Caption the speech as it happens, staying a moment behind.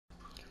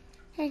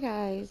Hey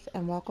guys,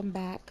 and welcome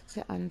back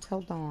to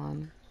Until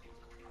Dawn.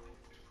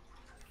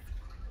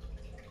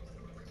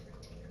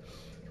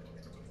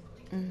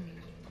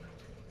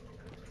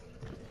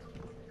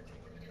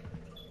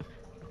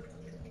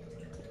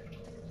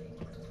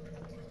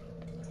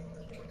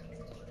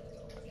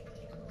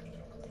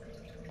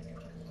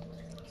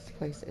 This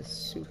place is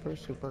super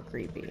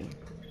creepy.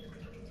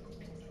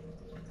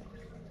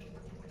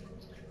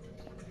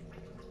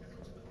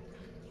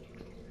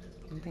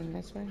 Anything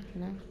this way?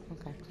 No?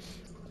 Okay.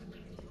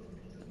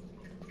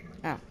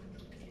 Oh.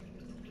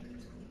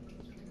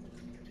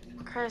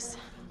 Chris,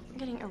 I'm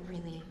getting a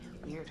really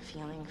weird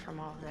feeling from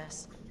all of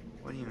this.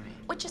 What do you mean?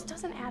 It just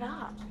doesn't add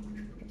up.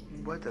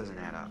 What doesn't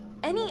add up?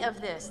 Any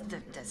of this,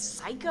 the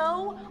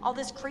psycho, all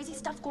this crazy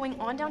stuff going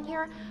on down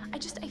here, I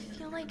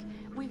feel like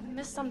we've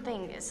missed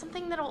something.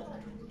 Something that'll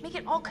make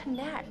it all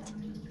connect.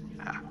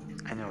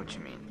 I know what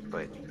you mean,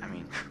 but, I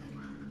mean,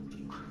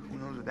 who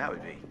knows what that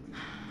would be?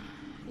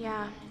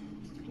 Yeah,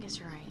 I guess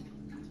you're right.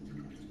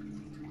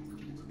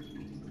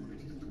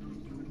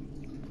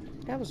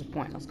 That was a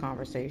pointless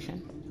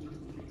conversation.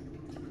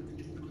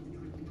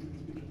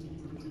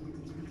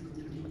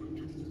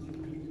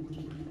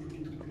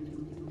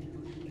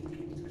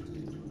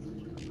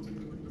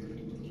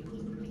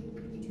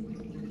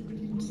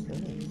 What's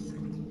this?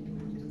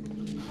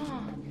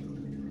 Huh.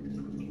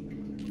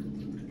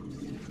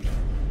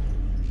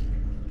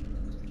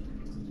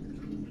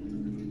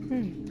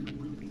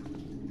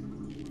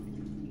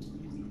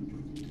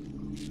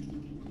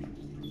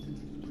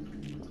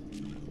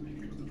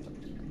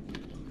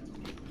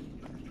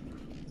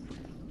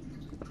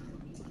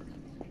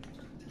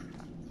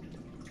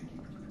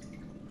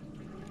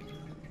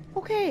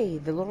 Okay,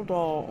 the little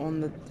doll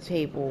on the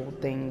table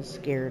thing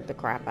scared the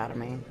crap out of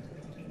me.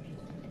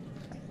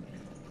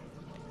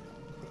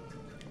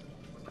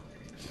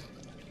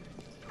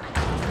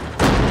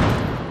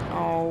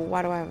 Oh,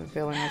 why do I have a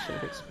feeling I should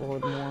have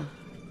explored more?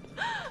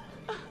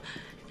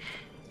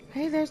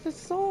 Hey, there's the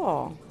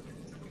saw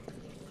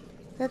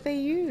that they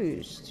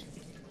used.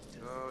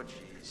 Oh,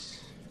 jeez.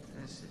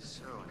 This is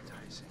so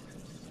enticing.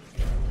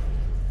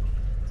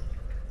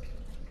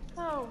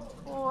 Oh,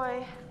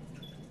 boy.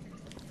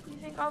 You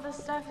think all this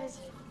stuff is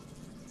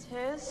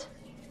his?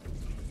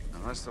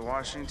 Unless the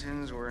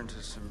Washingtons were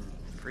into some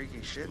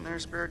freaky shit in their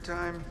spare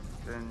time,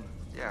 then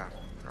yeah,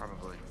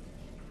 probably.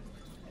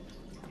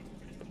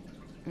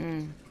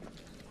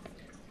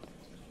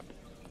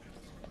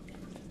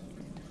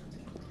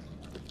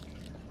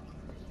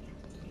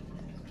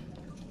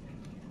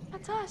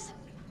 That's us.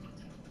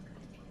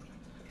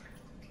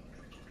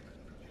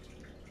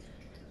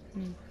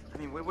 I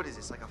mean, wait, what is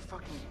this, like a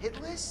fucking hit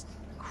list?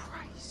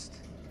 Christ.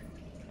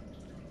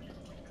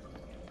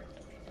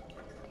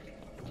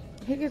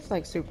 He gets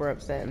like super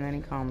upset and then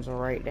he calms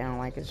right down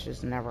like it's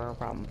just never a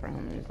problem for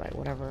him. He's like,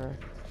 whatever.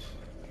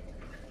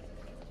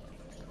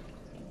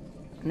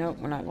 Nope,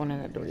 we're not going in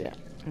that door yet.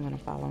 I'm gonna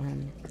follow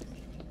him.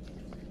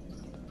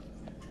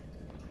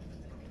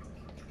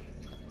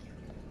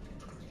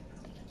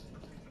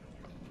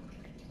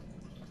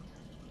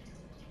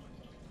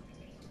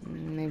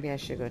 Maybe I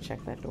should go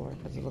check that door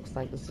because it looks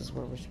like this is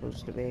where we're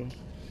supposed to be.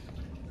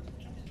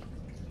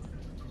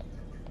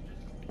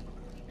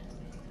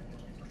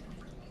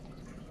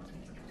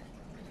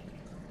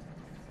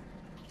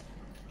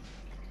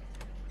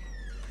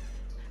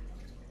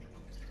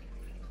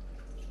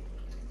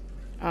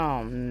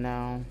 Oh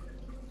no.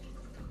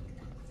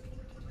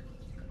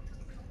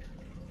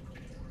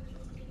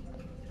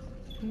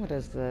 What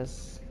is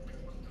this?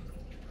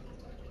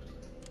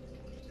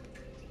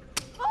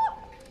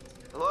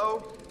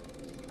 Hello?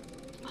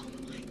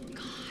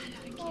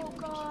 Oh,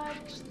 God.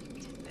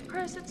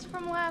 Chris, it's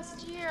from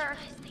last year.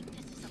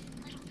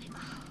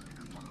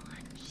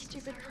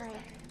 Stupid prank.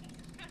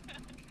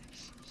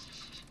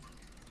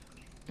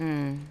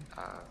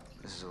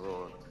 This is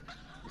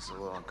a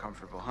little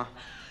uncomfortable, huh?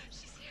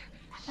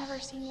 I've never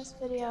seen this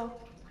video.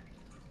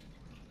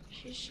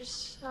 She's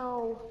just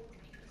so...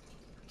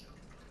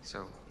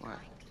 So, what?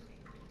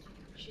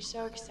 She's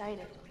so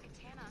excited.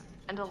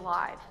 And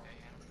alive.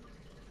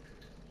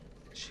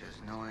 She has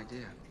no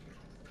idea.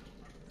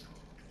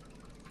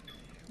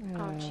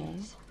 Oh,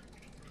 jeez.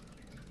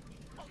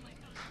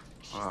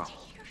 Wow.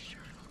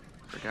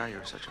 Forgot you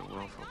were such a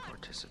willful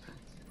participant.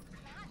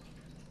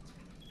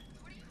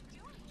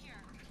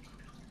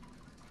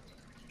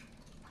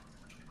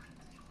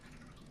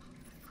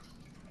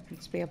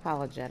 Let's be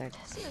apologetic.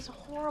 This is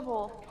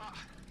horrible.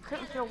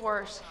 Couldn't feel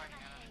worse.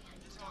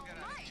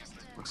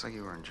 Looks like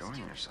you were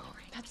enjoying yourself.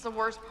 That's the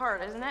worst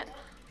part, isn't it?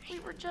 We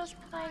were just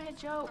playing a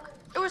joke.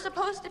 It was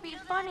supposed to be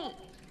funny.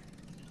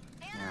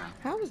 Yeah.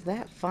 How is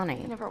that I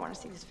funny? never want to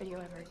see this video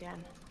ever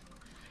again.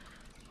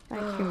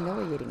 Like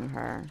humiliating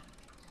her.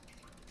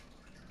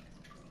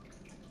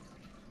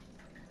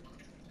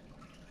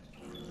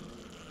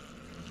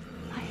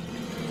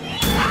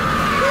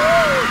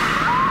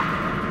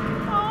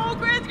 Oh,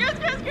 Chris!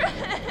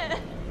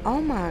 Oh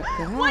my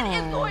god. What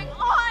is going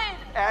on?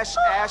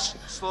 Ash,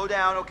 slow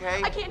down,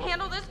 okay? I can't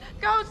handle this.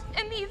 ghosts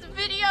in these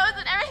videos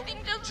and everything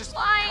just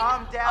flying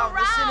calm down.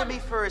 around. Listen to me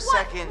for a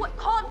second. What?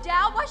 Calm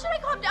down? Why should I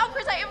calm down,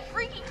 Chris? I am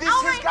freaking This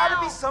out has right got to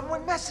now. be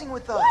someone messing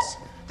with us. What?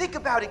 Think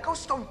about it.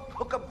 Ghosts don't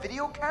hook up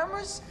video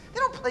cameras. They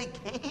don't play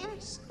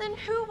games. Then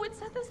who would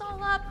set this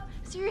all up?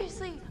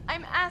 Seriously,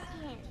 I'm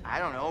asking. I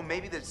don't know.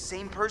 Maybe the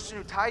same person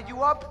who tied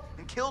you up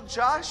and killed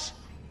Josh?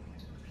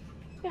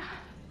 Yeah,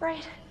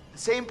 right. The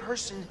same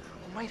person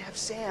who might have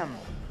Sam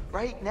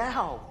right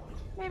now.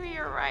 Maybe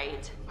you're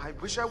right. I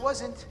wish I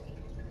wasn't.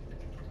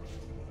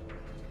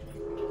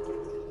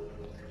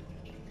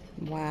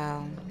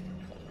 Wow.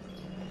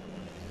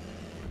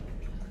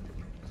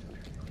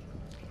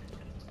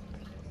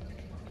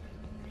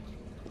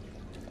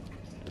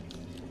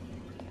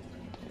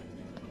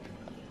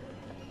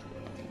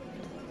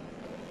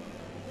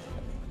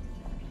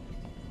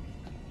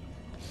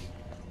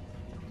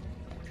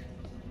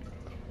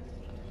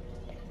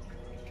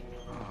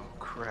 Oh,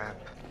 crap.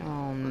 Oh,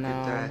 Look no.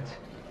 at that.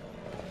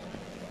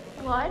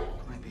 Blood?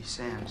 Might be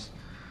Sam's.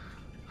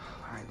 All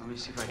right, let me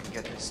see if I can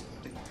get this.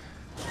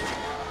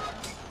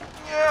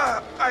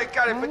 Yeah, I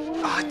got it, but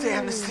oh,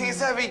 damn, this thing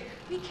is heavy.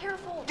 Be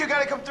careful. You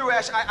gotta come through,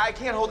 Ash. I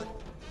can't hold it.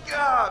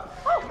 Yeah,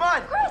 come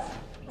on. Chris!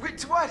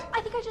 Wait, what?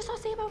 I think I just saw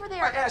Sam over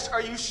there. Ash,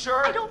 are you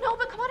sure? I don't know,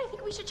 but come on, I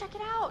think we should check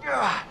it out.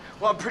 Yeah.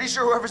 Well, I'm pretty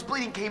sure whoever's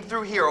bleeding came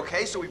through here,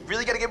 okay? So we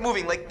really gotta get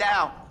moving, like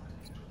now.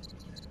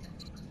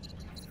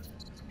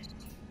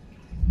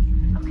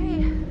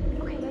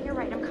 Okay, yeah, you're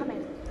right, I'm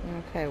coming.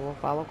 Okay, we'll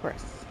follow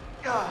Chris.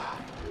 Yeah.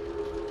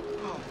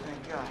 Oh,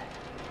 thank God.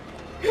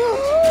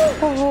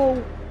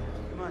 Oh.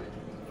 Come on.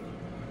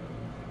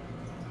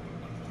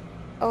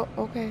 Oh,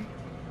 okay.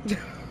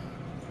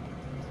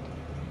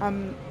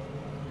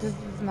 This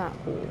is not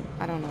cool.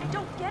 I don't know. I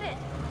don't get it.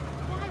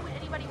 Why would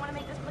anybody want to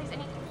make this place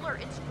any cooler?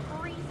 It's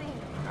freezing.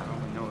 I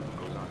don't know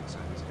what goes on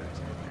inside this guy's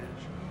head,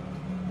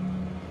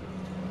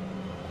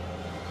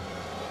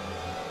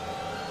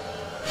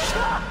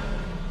 Ash.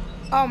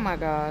 Oh my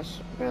gosh.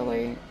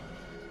 Really?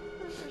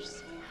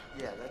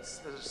 Yeah, those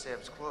are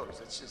Sam's clothes.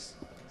 That's just...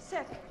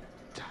 Sick.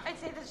 I'd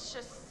say this is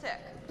just sick.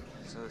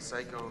 So the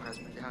psycho has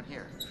been down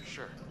here, for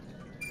sure.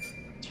 Do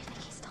you think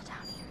he's still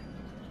down here?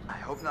 I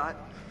hope not.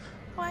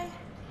 Why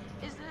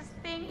is this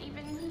thing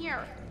even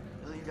here?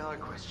 $1 million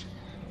question.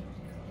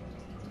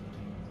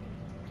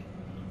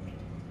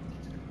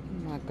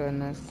 Oh my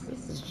goodness.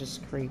 This is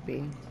just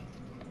creepy.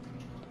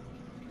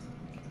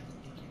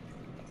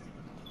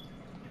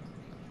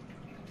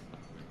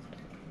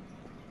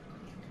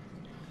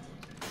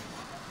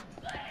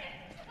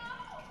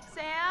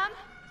 Sam?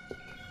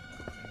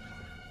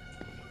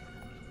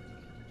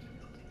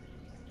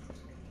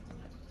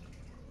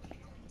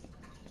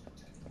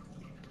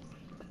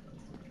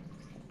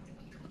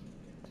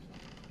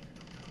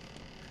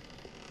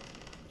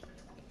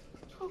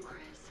 Oh,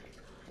 Chris.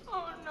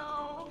 Oh,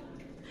 no.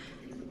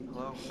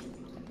 Hello?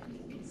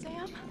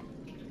 Sam?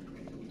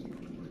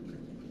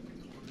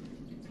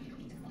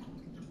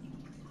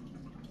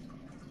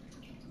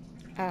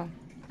 Oh.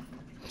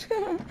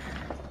 Sam!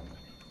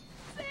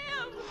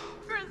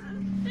 Chris,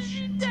 is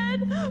she dead?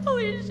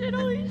 Holy shit,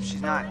 holy shit.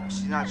 She's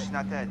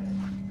not dead.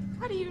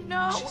 How do you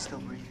know? She's still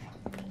breathing.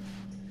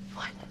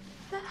 What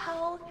the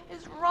hell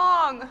is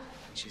wrong?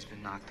 She's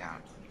been knocked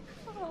out.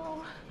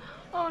 Oh,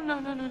 oh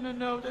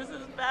no. This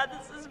is bad.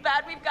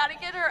 We've got to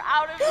get her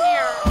out of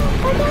here.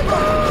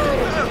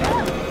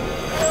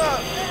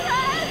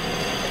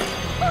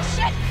 Oh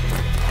shit!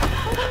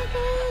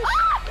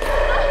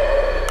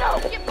 No,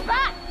 get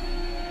back!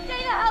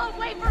 Stay the hell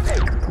away from me!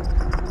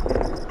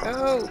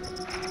 Oh.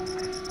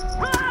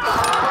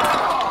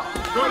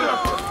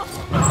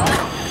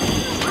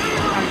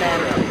 I'm bad.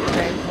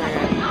 Okay,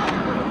 sorry.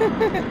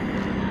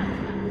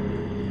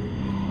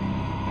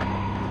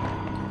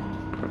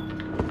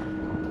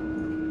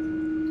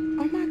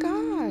 Oh my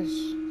gosh.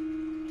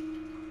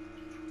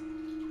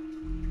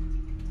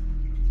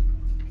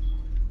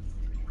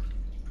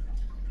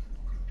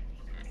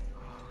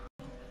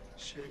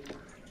 Shit.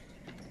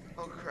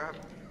 Oh, crap.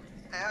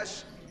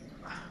 Ash!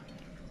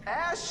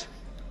 Ash!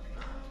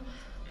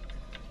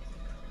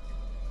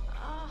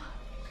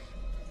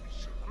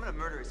 Shit, I'm gonna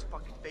murder his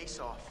fucking face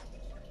off.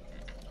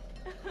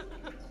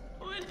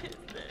 What is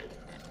this?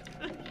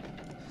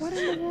 What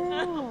in the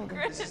world?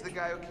 This is the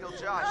guy who killed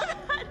Josh.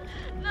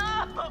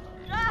 No!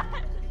 God!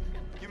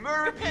 You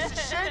murdered piece of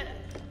shit!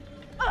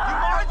 Look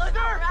monster!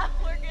 around,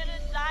 we're gonna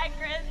die,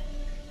 Chris.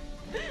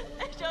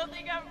 I don't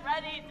think I'm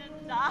ready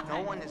to die.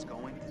 No one is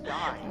going to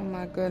die. Oh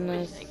my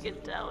goodness. I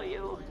could tell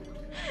you.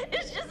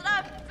 It's just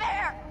not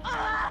fair.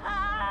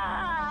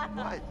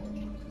 What?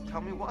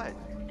 Tell me what?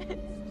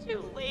 It's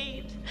too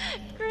late.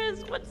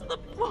 Chris, what's the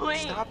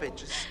point? Stop it.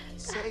 Just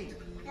say.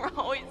 We're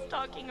always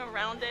talking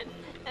around it.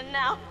 And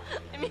now,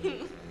 I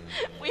mean,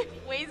 we've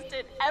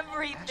wasted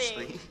everything.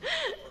 Ashley,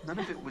 none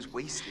of it was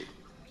wasted.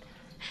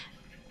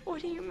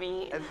 What do you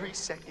mean? Every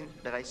second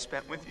that I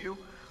spent with you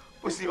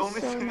was the This is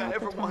only so thing I not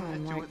ever the wanted to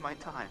time, do like- with my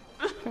time.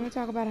 Can we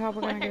talk about how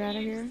we're gonna What get are out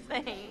of you here?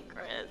 saying,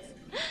 Chris?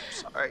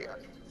 Sorry.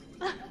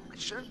 I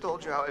should have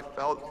told you how I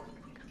felt.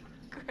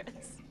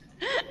 Chris,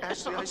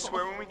 Ashley, I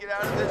swear when we get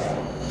out of this.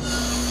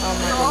 Oh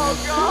my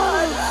goodness.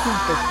 God! It's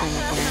not this thing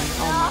again.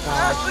 Oh my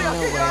gosh, Ashley, no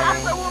okay, way.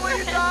 Ashley, I won't let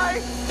you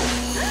die!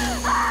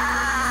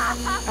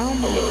 Oh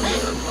my Hello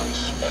goodness. there, my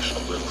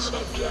special little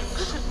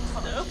subjects.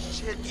 Oh,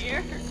 shit.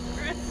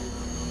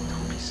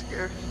 Don't be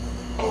scared.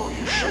 Oh,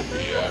 you should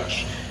be,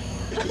 Ash.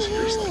 Because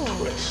here's the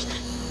twist.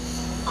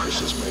 Chris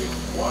has made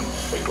one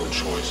fatal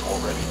choice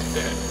already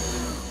today.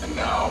 And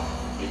now,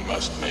 he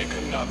must make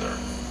another.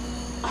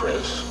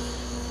 Chris,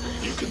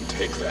 you can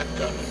take that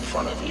gun in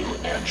front of you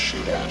and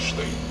shoot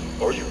Ashley,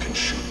 or you can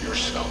shoot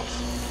yourself.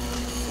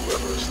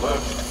 Whoever is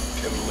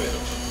left can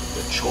live.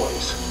 The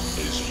choice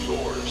is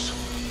yours.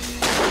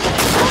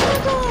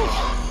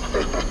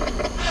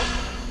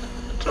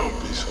 Don't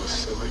be so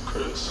silly,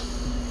 Chris.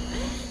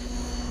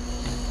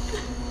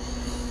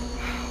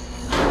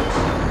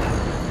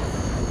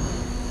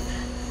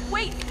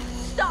 Wait,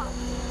 stop.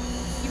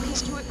 You can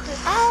do it, Chris.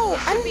 Ow,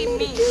 I Be didn't mean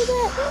me. to do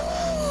that.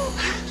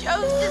 You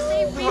chose to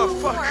save me Oh,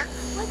 more. fuck.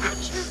 Let me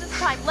choose this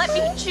time. Let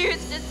me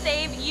choose to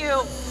save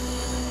you.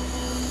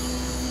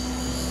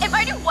 If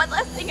I do one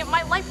less thing in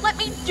my life, let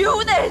me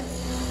do this.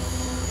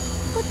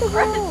 What the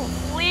Chris, world?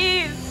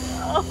 please.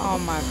 Oh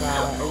my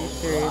god, are you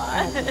serious?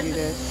 I have to do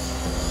this.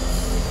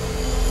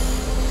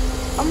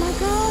 Oh my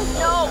god.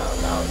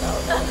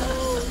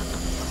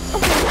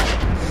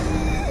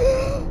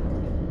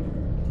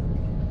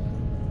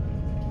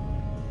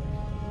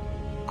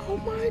 Oh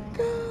my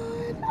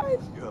god.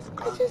 You have I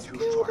gone just too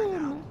killed far him.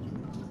 now.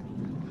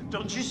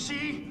 Don't you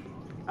see?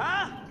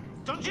 Huh?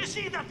 Don't you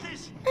see that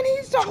this And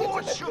he's talking to the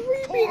torture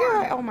creepy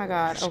porn guy. Oh my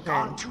god, has okay.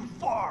 gone too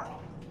far?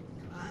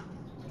 Huh?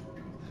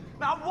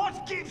 Now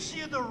what gives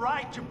you the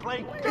right to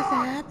play What is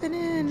God in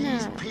happening?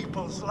 these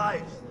people's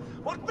lives?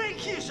 What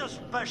makes you so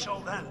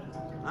special then?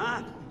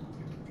 Huh?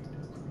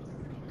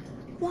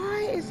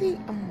 Why is he?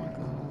 Oh my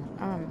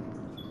god. I'm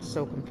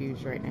so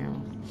confused right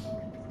now.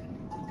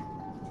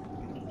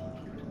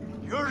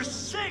 You're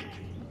sick!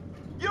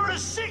 You're a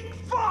sick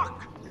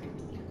fuck!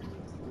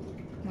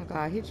 Oh my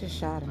god, he just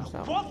shot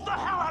himself. What the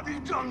hell have you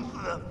done to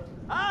them?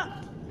 Huh?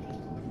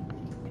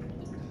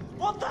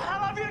 What the hell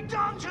have you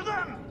done to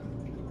them?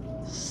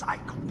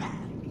 Psychopath.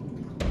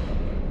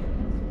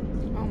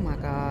 Oh my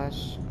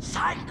gosh.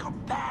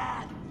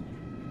 Psychopath.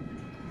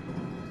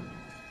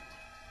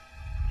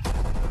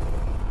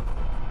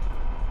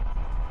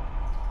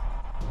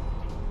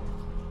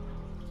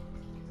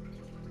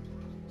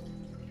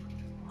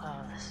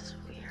 Oh, this is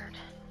weird.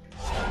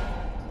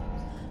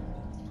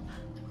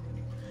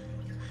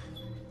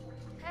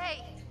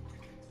 Hey,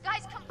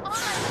 guys, come on!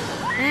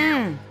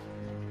 Mm.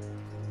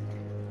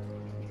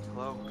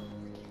 Hello?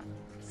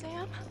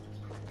 Sam?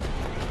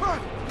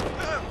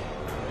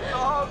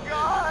 Oh,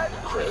 God!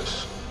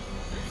 Chris,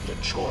 the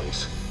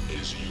choice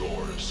is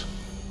yours.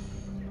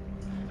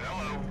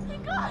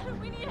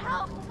 God, we need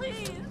help,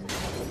 please!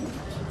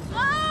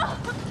 Ah!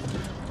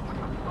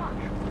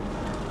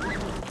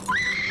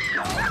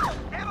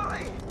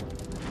 Emily!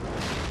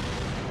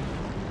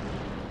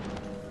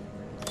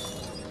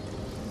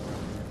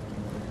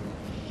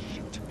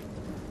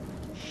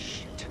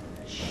 Shit.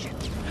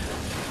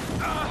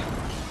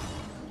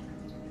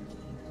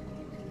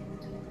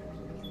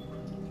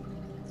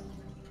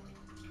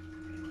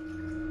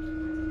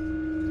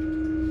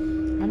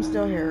 I'm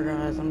still here,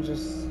 guys. I'm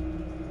just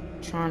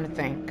trying to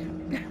think.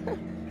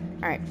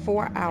 Alright,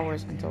 4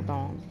 hours until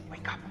dawn.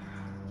 Wake up.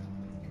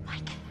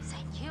 Mike, is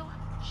that you?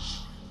 Shh.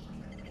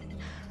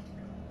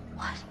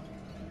 What?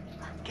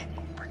 Get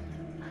over it.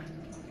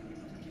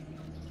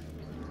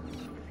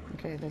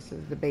 Okay, this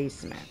is the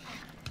basement.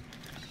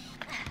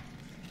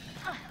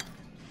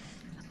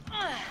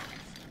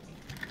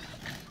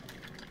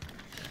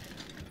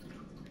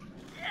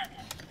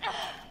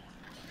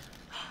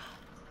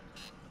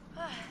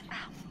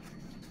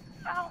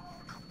 Ow.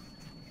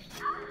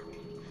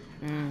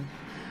 Mm.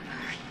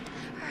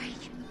 Hurry.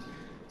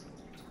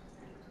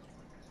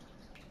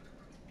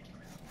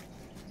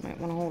 Might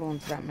want to hold on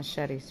to that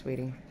machete,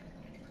 sweetie.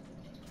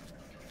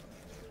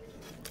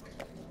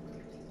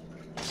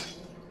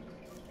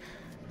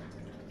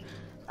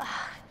 Damn,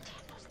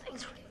 those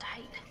things were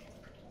tight.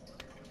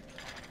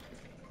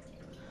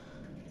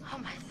 Oh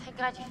my, thank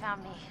God you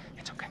found me.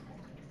 It's okay.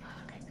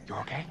 Okay. You're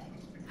okay?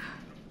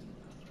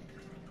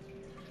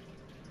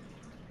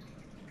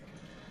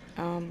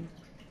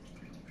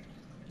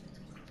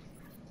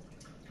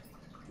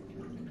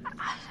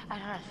 I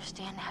don't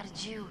understand. How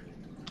did you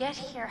get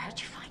here? How'd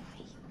you find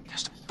me?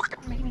 There's a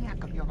fucking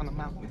maniac up here on the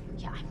mountain.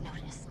 Yeah, I've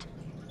noticed.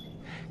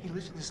 He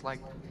lives in this, like,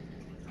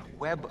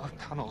 web of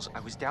tunnels. I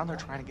was down there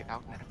trying to get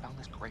out, and then I found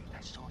this grate, and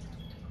I saw you.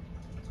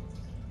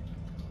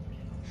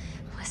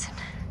 Listen,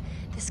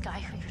 this guy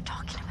who you're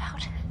talking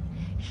about,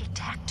 he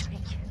attacked me.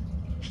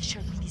 He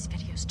showed me these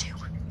videos too.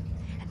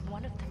 And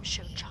one of them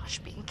showed Josh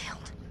being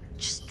killed.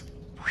 Just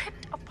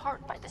ripped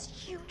apart by this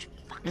huge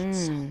fucking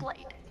saw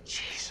blade.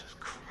 Jesus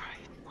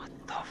Christ, what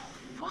the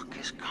fuck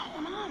is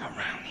going on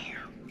around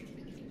here?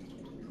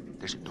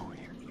 There's a door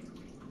here.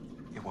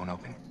 It won't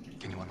open.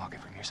 Can you unlock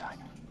it from your side?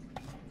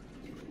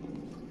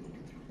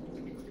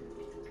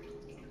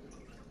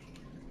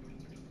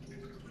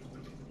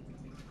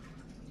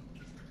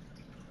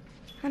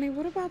 Honey,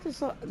 what about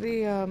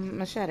the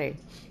machete?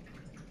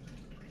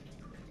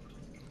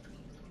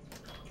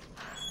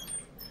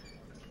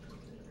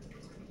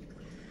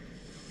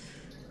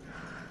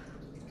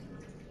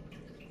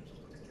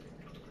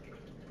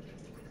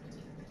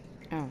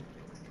 Oh.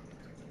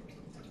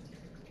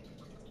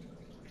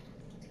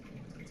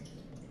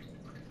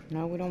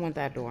 No, we don't want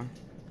that door.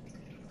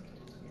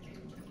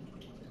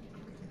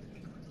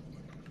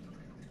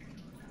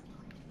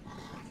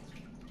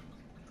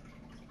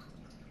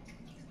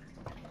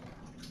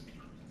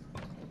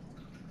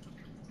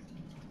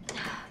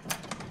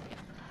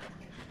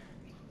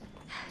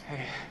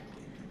 Hey,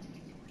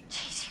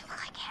 Jeez, you look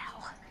like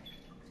hell.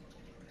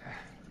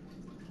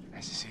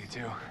 nice to see you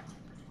too.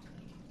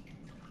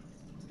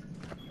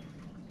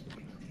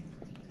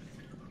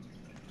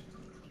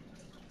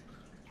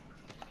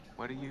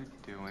 What are you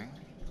doing?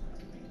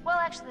 Well,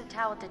 actually, the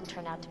towel didn't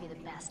turn out to be the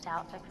best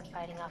outfit for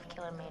fighting off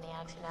killer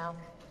maniacs, you know?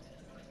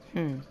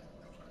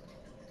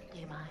 Do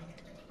you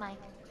mind, Mike?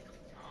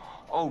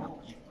 Oh,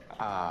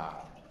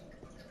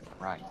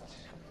 right.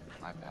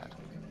 My bad.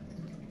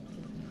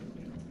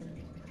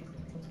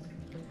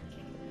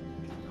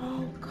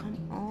 Oh, come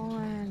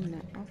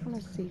on. I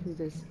want to see who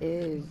this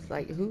is.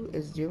 Like, who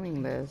is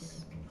doing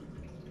this?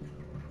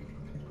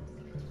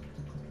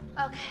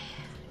 Okay,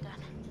 done.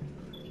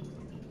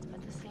 Let's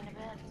put the scene a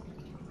bit.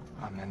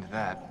 I'm into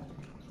that.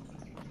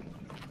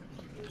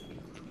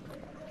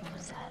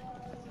 What's that?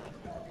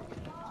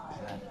 Is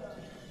that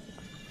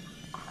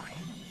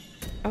Crane?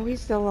 Oh,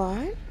 he's still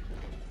alive?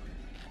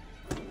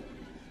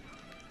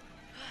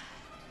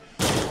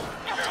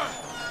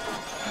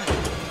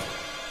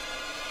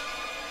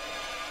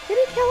 Did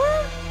he kill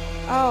her?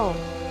 Oh.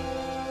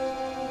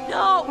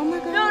 No! Oh my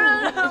god. No!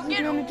 What is he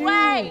Get gonna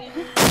away!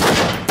 do?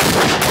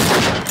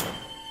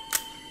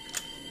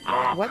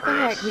 What the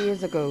heck? He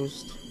is a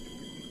ghost.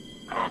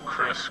 Oh,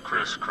 Chris.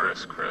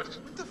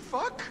 What the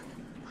fuck?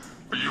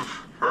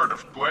 You've heard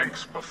of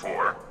blanks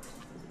before.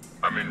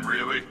 I mean,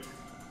 really?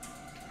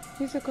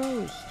 He's a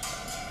ghost.